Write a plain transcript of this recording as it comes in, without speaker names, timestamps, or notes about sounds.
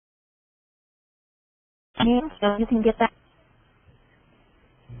name so you can get that.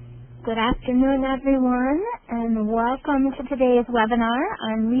 Good afternoon, everyone, and welcome to today's webinar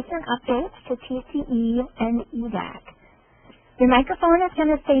on recent updates to TCE and eDAQ. Your microphone is going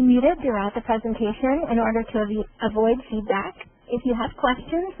to stay muted throughout the presentation in order to avoid feedback. If you have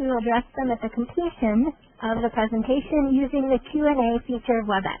questions, we will address them at the completion of the presentation using the Q&A feature of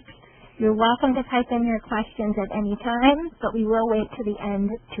WebEx. You're welcome to type in your questions at any time, but we will wait to the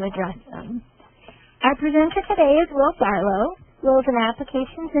end to address them. Our presenter today is Will Barlow. Will is an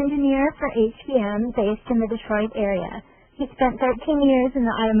applications engineer for HPM based in the Detroit area. He spent 13 years in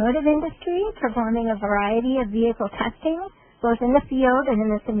the automotive industry, performing a variety of vehicle testing, both in the field and in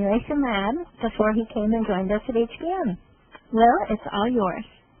the simulation lab, before he came and joined us at HPM. Will, it's all yours.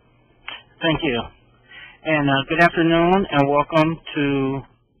 Thank you. And good afternoon and welcome to,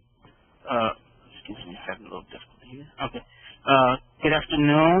 excuse me, I have a little difficulty here. Okay. Good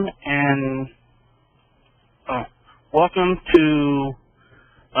afternoon and welcome to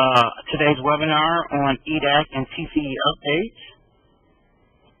today's webinar on eDAQ and TCE updates.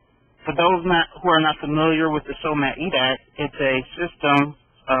 For those who are not familiar with the SOMAT eDAQ, it's a system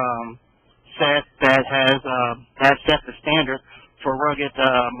set that has set the standard for rugged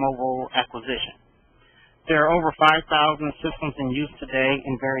mobile acquisition. There are over 5,000 systems in use today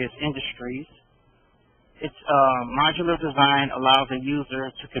in various industries. Its modular design allows a user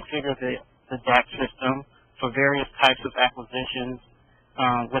to configure the DAQ system for various types of acquisitions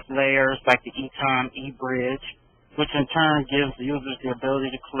with layers like the eCom, eBridge, which in turn gives the users the ability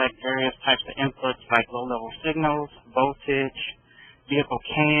to collect various types of inputs like low-level signals, voltage, vehicle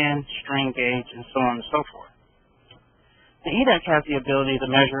CAN, strain gauge, and so on and so forth. The eDAQ has the ability to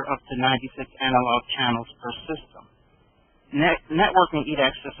measure up to 96 analog channels per system. Networking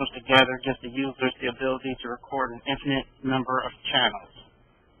eDAQ systems together gives the users the ability to record an infinite number of channels.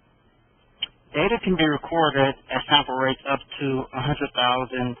 Data can be recorded at sample rates up to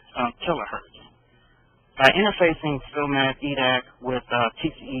 100,000 kilohertz. By interfacing SOMAT eDAQ with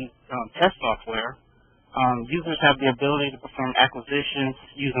TCE test software, users have the ability to perform acquisitions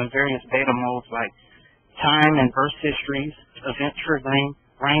using various data modes like time and burst histories, event triggering,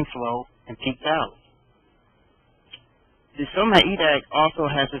 rain flow, and peak valleys. The SOMAT eDAQ also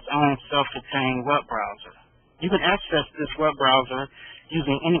has its own self-contained web browser. You can access this web browser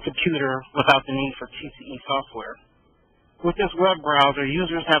using any computer without the need for TCE software. With this web browser,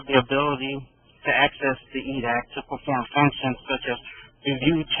 users have the ability to access the eDAQ to perform functions such as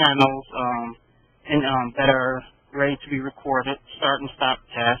review channels that are ready to be recorded, start and stop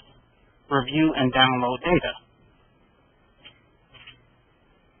tests, review and download data.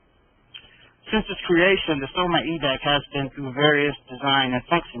 Since its creation, the SOMAT eDAQ has been through various design and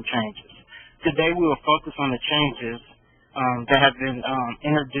function changes. Today we will focus on the changes that have been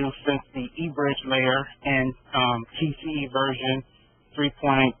introduced since the eBridge layer and TCE version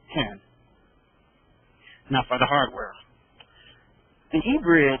 3.10. Now for the hardware. The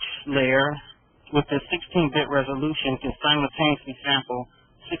eBridge layer with the 16-bit resolution can simultaneously sample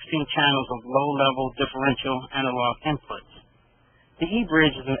 16 channels of low-level differential analog inputs. The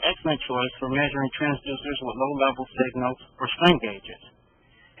eBridge is an excellent choice for measuring transducers with low-level signals or strain gauges.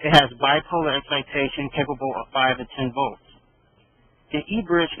 It has bipolar excitation capable of 5 to 10 volts. The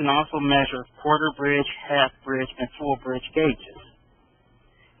eBridge can also measure quarter bridge, half bridge, and full bridge gauges.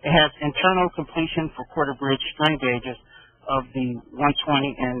 It has internal completion for quarter bridge strain gauges of the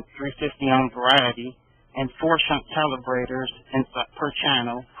 120 and 350 ohm variety and 4 shunt calibrators per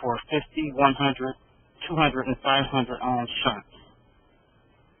channel for 50, 100, 200, and 500 ohm shunts.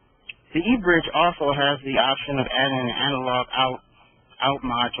 The eBridge also has the option of adding an analog out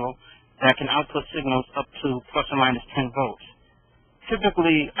module that can output signals up to plus or minus 10 volts.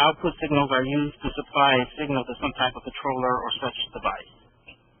 Typically, output signals are used to supply a signal to some type of controller or such device.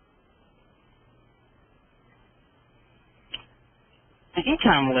 The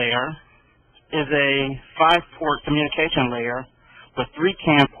eCom layer is a 5-port communication layer with 3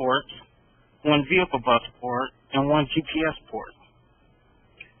 CAN ports, 1 vehicle bus port, and 1 GPS port.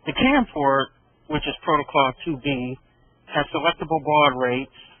 The CAN port, which is protocol 2B, has selectable baud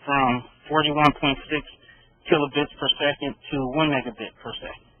rates from 41.6 kilobits per second to 1 megabit per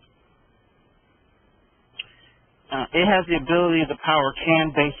second. It has the ability to power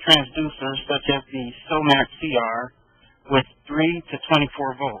CAN-based transducers such as the SOMAT CR with 3 to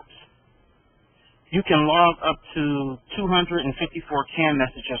 24 volts. You can log up to 254 CAN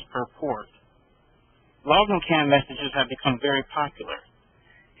messages per port. Logging CAN messages have become very popular.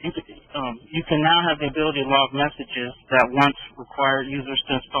 You can now have the ability to log messages that once required users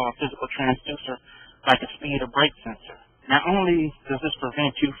to install a physical transducer like a speed or brake sensor. Not only does this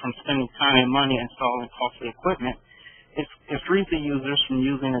prevent you from spending time and money installing costly equipment, it frees the users from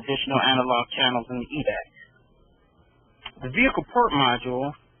using additional analog channels in the eDAQ. The vehicle port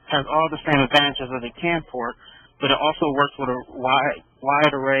module has all the same advantages of the CAN port, but it also works with a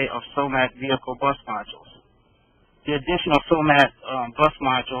wide array of SOMAT vehicle bus modules. The additional SOMAT bus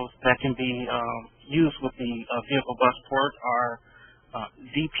modules that can be used with the vehicle bus port are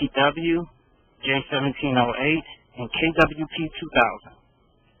VPW, J1708, and KWP 2000.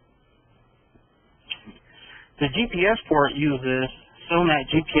 The GPS port uses SOMAT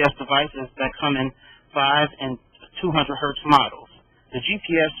GPS devices that come in 5 and 200 Hertz models. The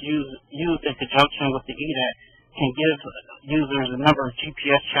GPS used in conjunction with the eDAQ can give users a number of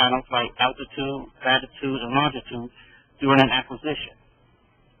GPS channels like altitude, latitude, and longitude during an acquisition.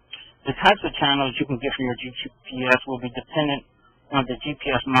 The types of channels you can get from your GPS will be dependent on the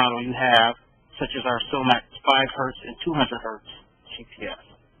GPS model you have, such as our SOMAT 5 Hertz and 200 Hertz GPS.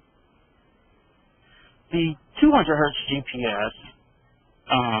 The 200 Hertz GPS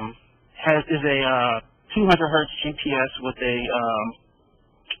is a 200 Hertz GPS with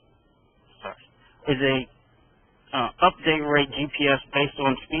update rate GPS based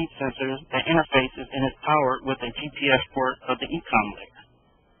on speed sensors that interfaces and is powered with a GPS port of the ECOM layer.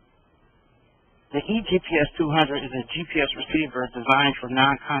 The eGPS 200 is a GPS receiver designed for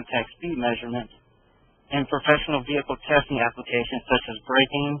non-contact speed measurements and professional vehicle testing applications such as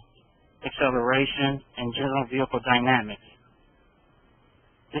braking, acceleration, and general vehicle dynamics.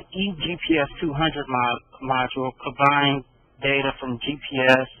 The eGPS 200 module combines data from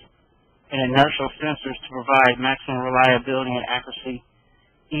GPS and inertial sensors to provide maximum reliability and accuracy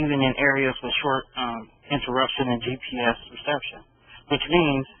even in areas with short interruption in GPS reception, which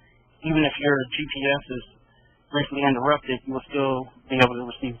means even if your GPS is briefly interrupted, you will still be able to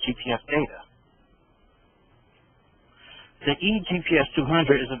receive GPS data. The eGPS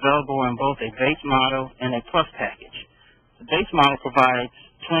 200 is available in both a base model and a plus package. The base model provides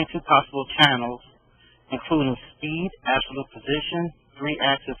 22 possible channels, including speed, absolute position,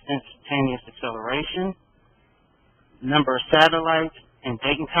 3-axis instantaneous acceleration, number of satellites, and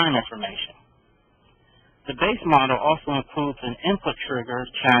date and time information. The base model also includes an input trigger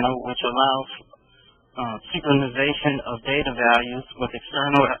channel, which allows synchronization of data values with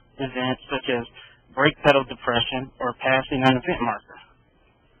external events such as brake pedal depression or passing an event marker.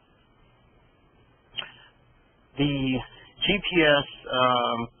 The GPS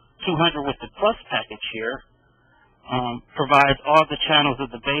 200 with the plus package here provides all the channels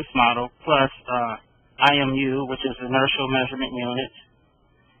of the base model plus IMU, which is inertial measurement unit,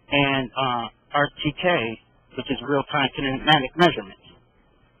 and RTK, which is real-time kinematic measurements.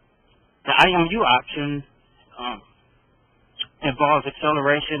 The IMU option involves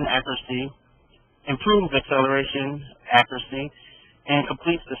acceleration accuracy, improves acceleration accuracy, and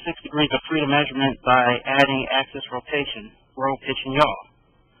completes the 6 degrees of freedom measurement by adding axis rotation, roll, pitch, and yaw.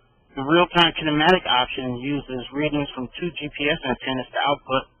 The real-time kinematic option uses readings from 2 GPS antennas to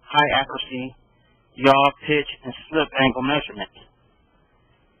output high accuracy, yaw, pitch, and slip angle measurements.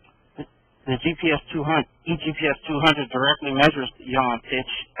 The eGPS 200 directly measures the yaw and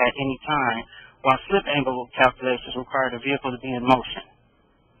pitch at any time, while slip angle calculations require the vehicle to be in motion.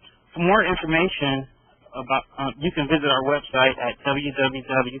 For more information about, you can visit our website at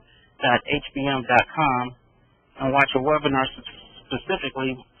www.hbm.com and watch a webinar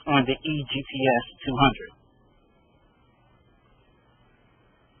specifically on the eGPS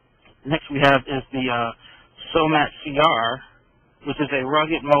 200. Next we have is the SOMAT CR, which is a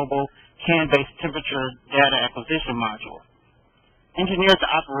rugged mobile CAN-based temperature data acquisition module. Engineered to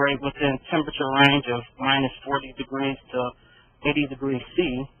operate within temperature range of minus 40 degrees to 80 degrees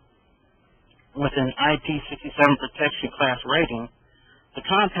C, with an IP67 protection class rating, the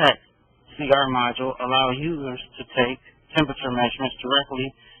compact CR module allows users to take temperature measurements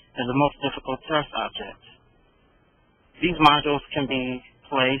directly as the most difficult test objects. These modules can be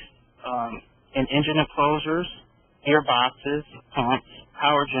placed in engine enclosures, gearboxes, pumps,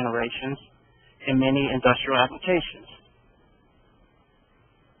 power generations, and many industrial applications.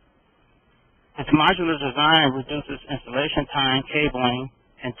 Its modular design reduces installation time, cabling,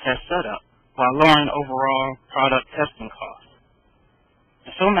 and test setup, while lowering overall product testing costs.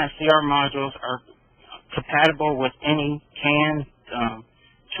 The SOMAT CR modules are compatible with any CAN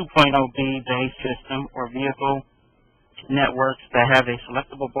 2.0B based system or vehicle networks that have a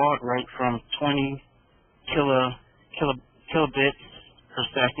selectable baud rate from 20 kilobits per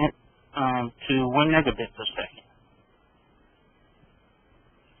second to 1 megabit per second.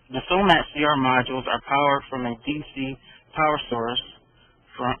 The SOMAT CR modules are powered from a DC power source,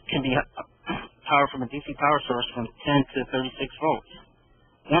 can be power from a DC power source from 10 to 36 volts.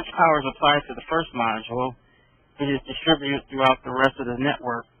 Once power is applied to the first module, it is distributed throughout the rest of the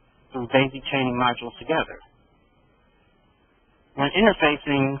network through daisy chaining modules together. When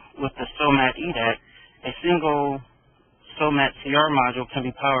interfacing with the SOMAT eDAQ, a single SOMAT CR module can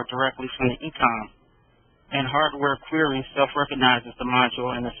be powered directly from the ECOM, and hardware query self-recognizes the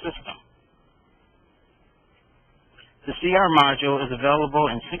module in the system. The CR module is available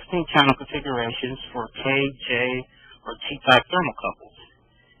in 16-channel configurations for K, J, or T-type thermocouples.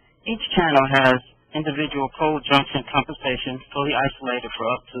 Each channel has individual cold junction compensation fully isolated for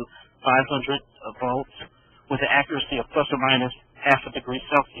up to 500 volts with an accuracy of plus or minus half a degree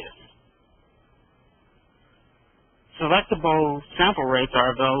Celsius. Selectable sample rates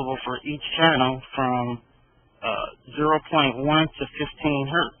are available for each channel from 0.1 to 15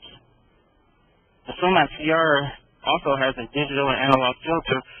 hertz. The SOMAT CR also has a digital and analog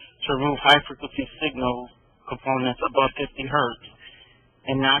filter to remove high-frequency signal components above 50 hertz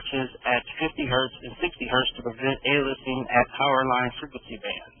and notches at 50 hertz and 60 hertz to prevent aliasing at power line frequency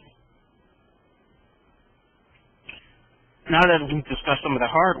bands. Now that we've discussed some of the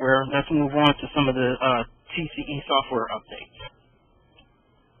hardware, let's move on to some of the TCE software updates.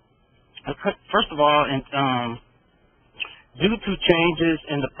 First of all, due to changes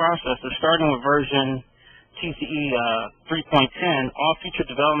in the processor, starting with version TCE 3.10, all future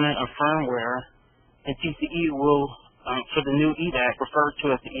development of firmware in TCE will, for the new eDAQ, referred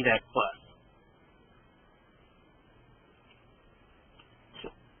to as the eDAQ Plus.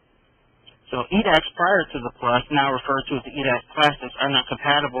 So eDAQs prior to the Plus, now referred to as the eDAQ Classics, are not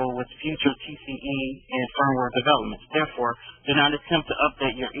compatible with future TCE and firmware developments. Therefore, do not attempt to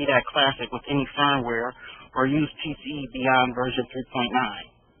update your eDAQ Classic with any firmware or use TCE beyond version 3.9.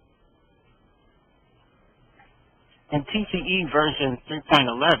 In TCE version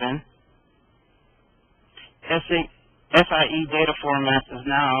 3.11, SIE data formats is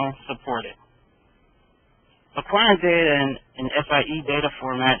now supported. Acquiring data in SIE data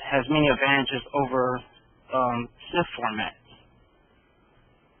format has many advantages over CIF formats.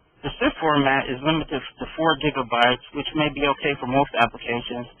 The CIF format is limited to 4 gigabytes, which may be okay for most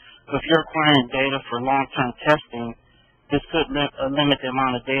applications, but if you're acquiring data for long-term testing, this could limit the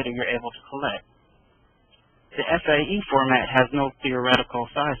amount of data you're able to collect. The SIE format has no theoretical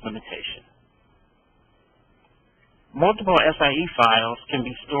size limitation. Multiple SIE files can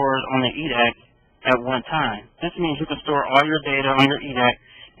be stored on the eDAQ at one time. This means you can store all your data on your eDAQ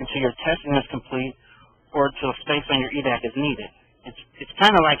until your testing is complete or until space on your eDAQ is needed. It's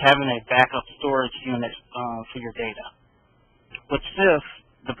kind of like having a backup storage unit for your data. With CIF,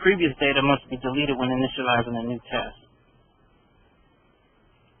 the previous data must be deleted when initializing a new test.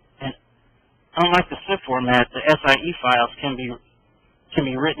 And unlike the CIF format, the SIE files can be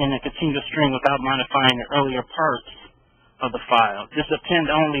written in a continuous stream without modifying the earlier parts of the file. This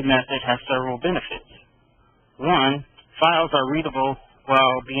append-only method has several benefits. One, files are readable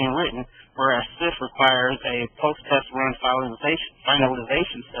while being written, whereas CIF requires a post-test run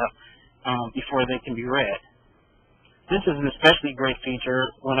finalization step before they can be read. This is an especially great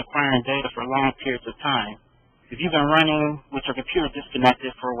feature when acquiring data for long periods of time. If you've been running with your computer disconnected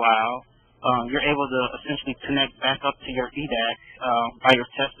for a while, you're able to essentially connect back up to your eDAQ while your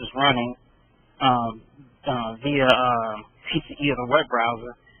test is running via TCE of the web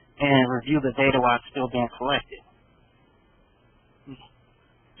browser and review the data while it's still being collected.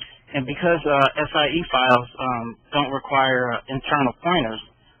 And because SIE files don't require internal pointers,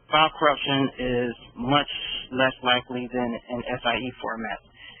 file corruption is much less likely than in SIE format.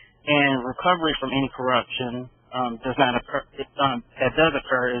 And recovery from any corruption does not occur. That does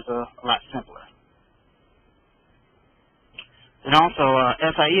occur is a lot simpler. And also,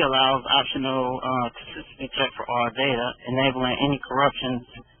 SIE allows optional consistency check for all data, enabling any corruptions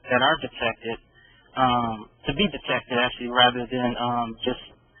that are detected to be detected, actually, rather than just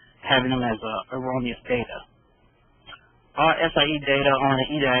having them as erroneous data. All SIE data on the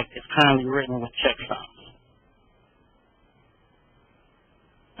eDAQ is currently written with checksums.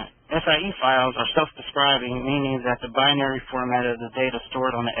 SIE files are self-describing, meaning that the binary format of the data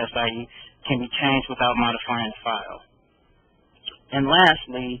stored on the SIE can be changed without modifying the file. And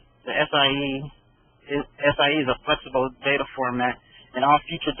lastly, the SIE is a flexible data format, and all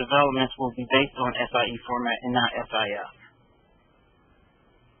future developments will be based on SIE format and not SIF.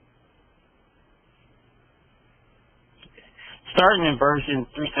 Starting in version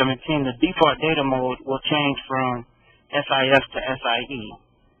 3.17, the default data mode will change from SIF to SIE.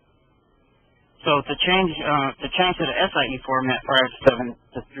 So to change to the SIE format prior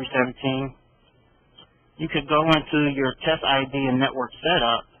to 3.17, you could go into your test ID and network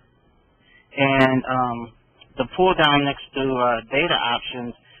setup And the pull down next to data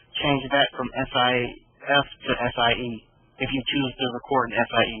options, change that from SIF to SIE if you choose to record in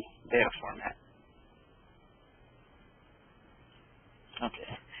SIE data format.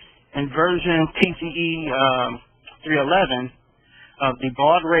 Okay. In version TCE 311, the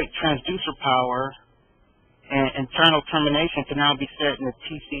baud rate transducer power and internal termination can now be set in the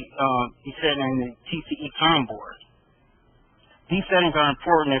TCE COM board. These settings are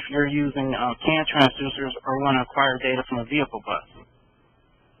important if you're using CAN transducers or want to acquire data from a vehicle bus.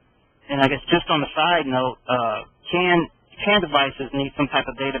 And I guess just on the side note, CAN devices need some type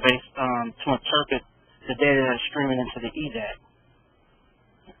of database to interpret the data that's streaming into the eDAQ.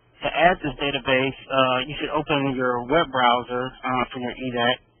 To add this database, you should open your web browser for your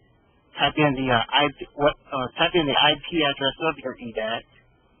eDAQ. Type in the IP address of your eDAQ,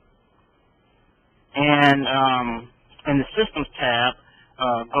 and in the Systems tab,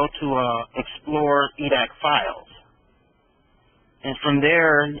 go to Explore eDAQ Files. And from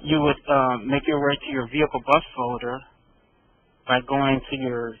there, you would make your way to your Vehicle Bus folder by going to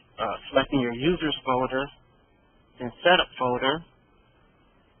your, selecting your Users folder, then Setup folder,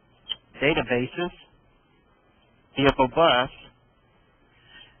 Databases, Vehicle Bus,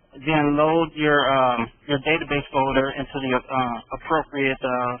 then load your database folder into the appropriate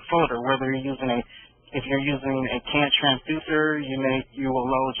folder. Whether you're using if you're using a CAN transducer, you will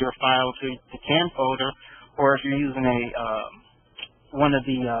load your file to the CAN folder, or if you're using one of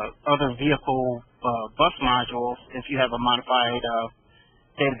the other vehicle bus modules, if you have a modified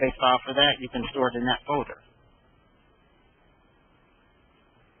database file for that, you can store it in that folder.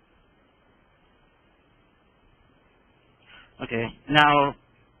 Okay, now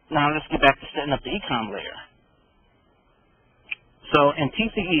let's get back to setting up the ecom layer. So in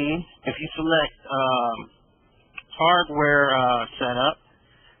TCE, if you select hardware setup,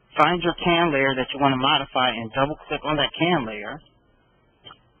 find your CAN layer that you want to modify and double click on that CAN layer.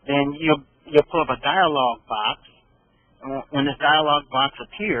 Then you'll pull up a dialog box. When this dialog box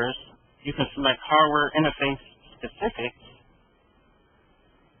appears, you can select hardware interface specifics,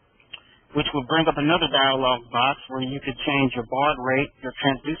 which will bring up another dialog box where you could change your baud rate, your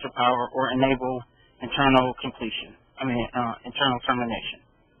transducer power, or enable internal internal termination.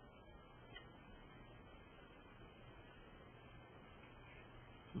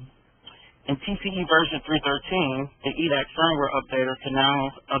 In TCE version 313, the eDAQ firmware updater can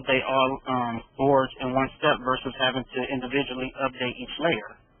now update all boards in one step versus having to individually update each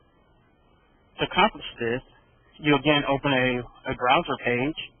layer. To accomplish this, you again open a browser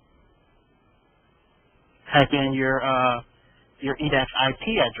page, type in your eDAQ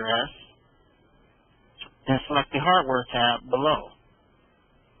IP address, and select the hardware tab below.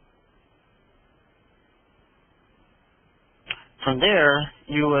 From there,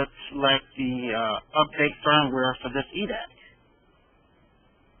 you would select the update firmware for this eDAQ.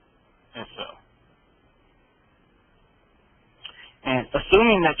 And so. And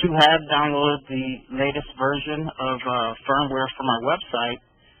assuming that you have downloaded the latest version of firmware from our website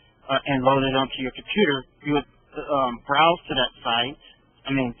and loaded it onto your computer, you would browse to that site,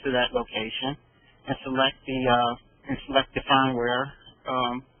 to that location, and select the firmware.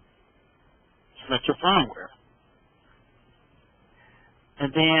 Select your firmware. And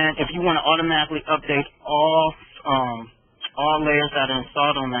then, if you want to automatically update all layers that are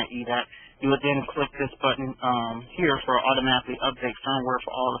installed on that eDAQ, you would then click this button here for automatically update firmware for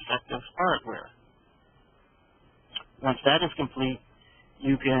all effective hardware. Once that is complete,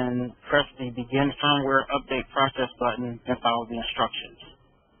 you can press the Begin Firmware Update Process button and follow the instructions.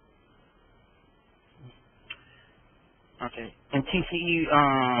 Okay. In TCE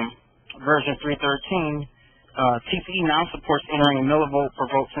version 313, TCE now supports entering millivolt per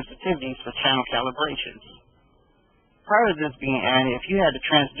volt sensitivities for channel calibrations. Prior to this being added, if you had a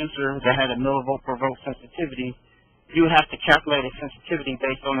transducer that had a millivolt per volt sensitivity, you would have to calculate a sensitivity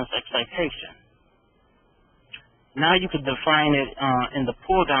based on its excitation. Now you could define it in the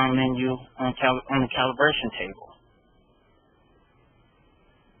pull-down menu on the calibration table.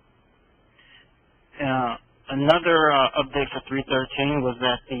 Another update for 313 was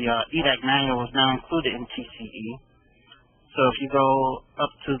that the eDAQ manual was now included in TCE. So if you go up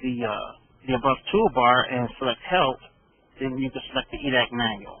to the above toolbar and select Help, then you can select the eDAQ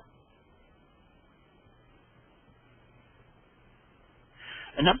manual.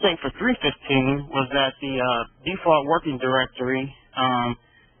 An update for 315 was that the default working directory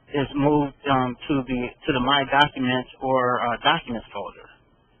is moved to the My Documents or Documents folder.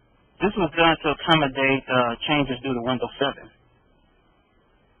 This was done to accommodate changes due to Windows 7.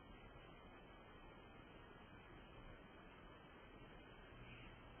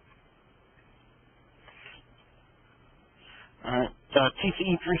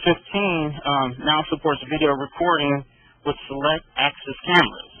 TCE 315 now supports video recording with select access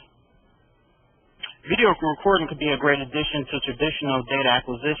cameras. Video recording could be a great addition to traditional data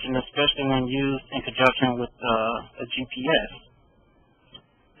acquisition, especially when used in conjunction with a GPS.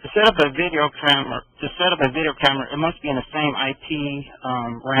 To set up a video camera, it must be in the same IP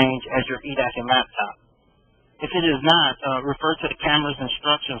range as your eDAQ and laptop. If it is not, refer to the camera's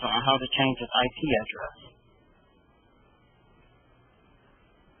instructions on how to change its IP address.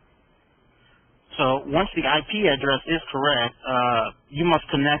 So once the IP address is correct, you must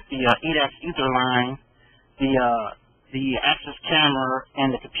connect the eDAQ ether line, the access camera,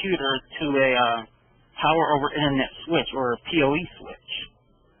 and the computer to a power over internet switch, or a PoE switch.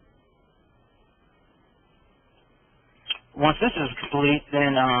 Once this is complete,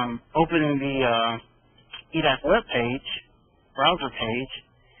 then open the eDAQ web page, browser page,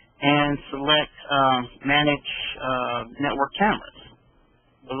 and select Manage Network Cameras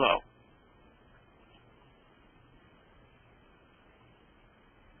below.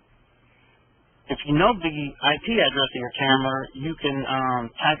 If you know the IP address of your camera, you can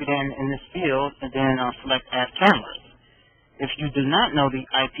type it in this field and then select Add Cameras. If you do not know the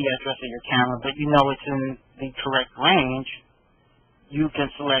IP address of your camera, but you know it's in the correct range, you can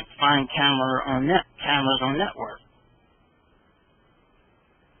select Find Cameras on Network.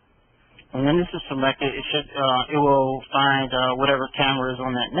 And when this is selected, it will find whatever camera is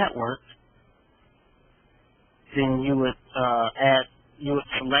on that network. Then you would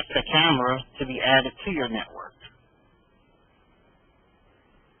select the camera to be added to your network.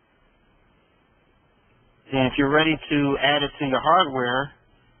 Then if you're ready to add it to your hardware,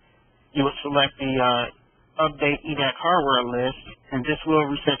 you would select the Update eDAQ Hardware list, and this will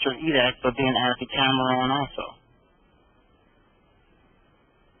reset your eDAQ, but then add the camera on also.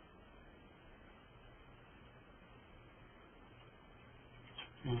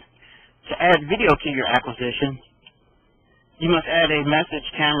 To add video to your acquisition, you must add a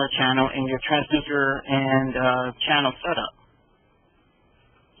message camera channel in your transducer and channel setup.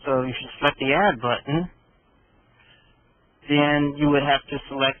 So you should select the Add button. Then you would have to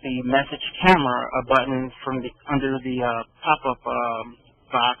select the Message Camera button from under the pop-up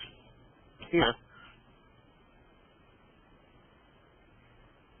box here.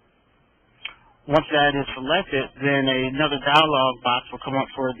 Once that is selected, then another dialog box will come up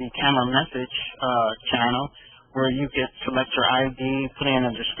for the camera message channel, where you can select your ID, put in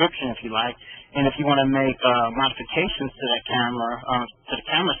a description if you like, and if you want to make modifications to that camera, to the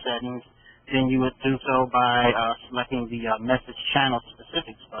camera settings, then you would do so by selecting the Message Channel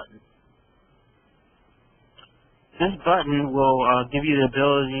Specifics button. This button will give you the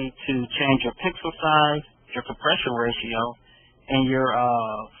ability to change your pixel size, your compression ratio, and your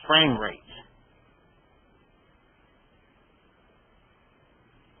frame rate.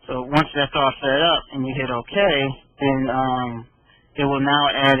 So once that's all set up and you hit OK, then it will now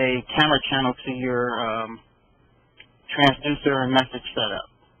add a camera channel to your transducer and message setup.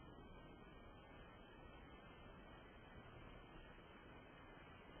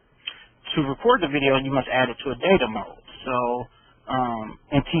 To record the video, you must add it to a data mode. So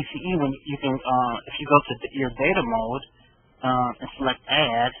in TCE, when you can, if you go to your data mode and select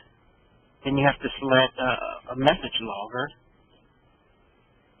Add, then you have to select a message logger.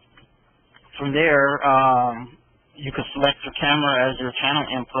 From there, you can select your camera as your channel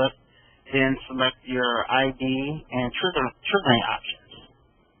input, then select your ID and triggering options.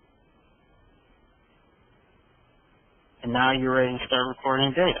 And now you're ready to start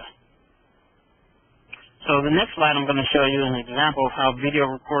recording data. So the next slide, I'm going to show you an example of how video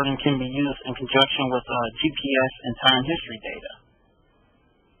recording can be used in conjunction with GPS and time history data.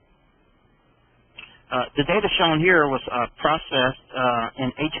 The data shown here was processed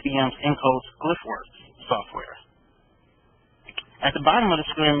in HBM's Encode's GlyphWorks software. At the bottom of the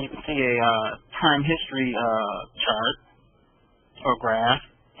screen, you can see a time history chart or graph,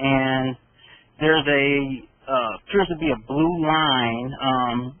 and there's appears to be a blue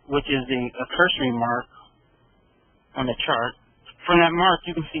line, which is a cursory mark on the chart. From that mark,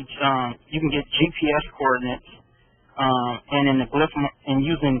 you can see you can get GPS coordinates, and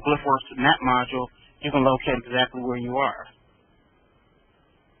using GlyphWorks map module, you can locate exactly where you are.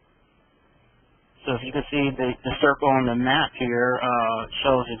 So if you can see the circle on the map here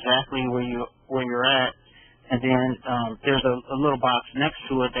shows exactly where you're at, and then there's a little box next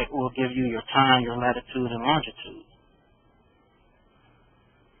to it that will give you your time, your latitude, and longitude.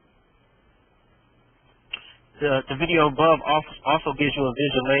 The video above also gives you a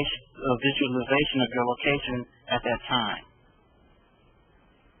visualization of your location at that time.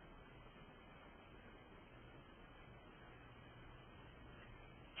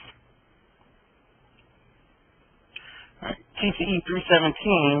 TCE 317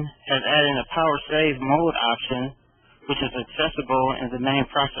 has added a power save mode option, which is accessible in the main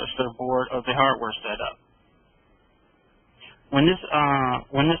processor board of the hardware setup. When this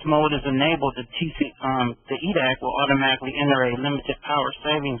mode is enabled, the eDAQ will automatically enter a limited power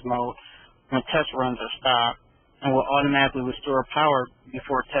savings mode when test runs are stopped, and will automatically restore power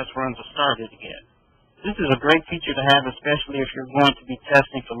before test runs are started again. This is a great feature to have, especially if you're going to be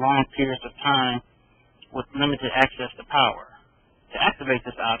testing for long periods of time with limited access to power. To activate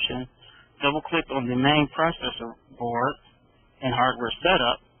this option, double-click on the main processor board in hardware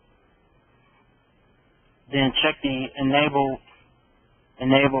setup, then check the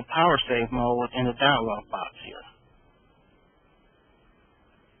enable power save mode in the dialog box here.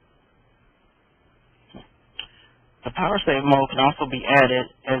 The power save mode can also be added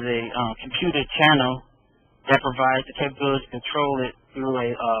as a computed channel that provides the capability to control it through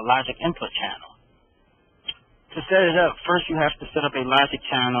a logic input channel. To set it up, first you have to set up a logic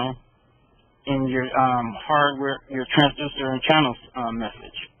channel in your hardware, your transducer and channels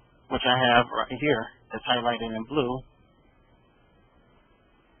message, which I have right here. That's highlighted in blue.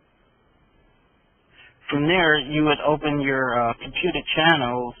 From there, you would open your computed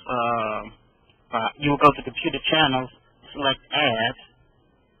channels. You will go to computed channels, select Add,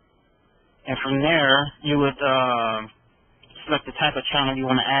 and from there you would select the type of channel you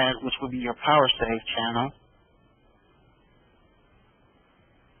want to add, which would be your power save channel.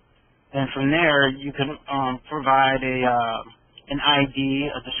 And from there, you can provide an ID,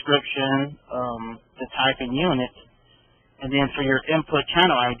 a description, the type and unit, and then for your input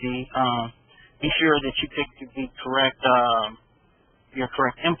channel ID, be sure that you pick the correct your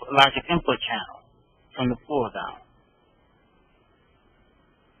correct logic input channel from the pull down.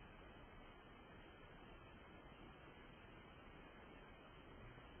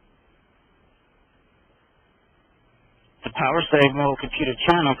 The power save mode computer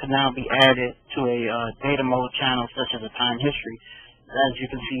channel can now be added to a data mode channel such as a time history. As you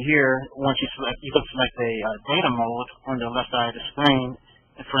can see here, once you can select a data mode on the left side of the screen.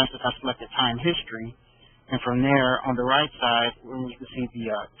 And for instance, I selected time history, and from there on the right side, you can see the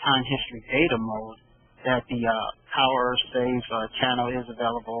time history data mode, that the power save channel is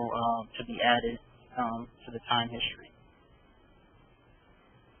available to be added to the time history.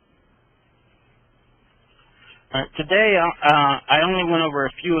 All right, today I only went over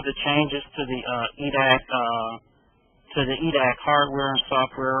a few of the changes to the eDAQ hardware and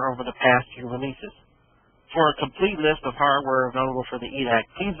software over the past few releases. For a complete list of hardware available for the eDAQ,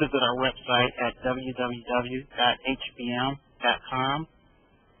 please visit our website at www.hbm.com.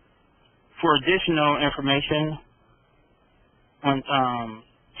 For additional information on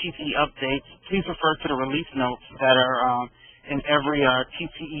TCE updates, please refer to the release notes that are in every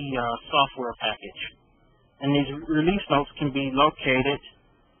TCE software package. And these release notes can be located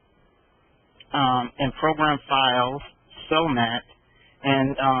in Program Files, SOMAT,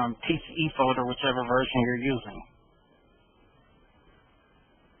 and TCE folder, whichever version you're using.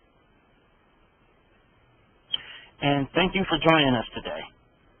 And thank you for joining us today.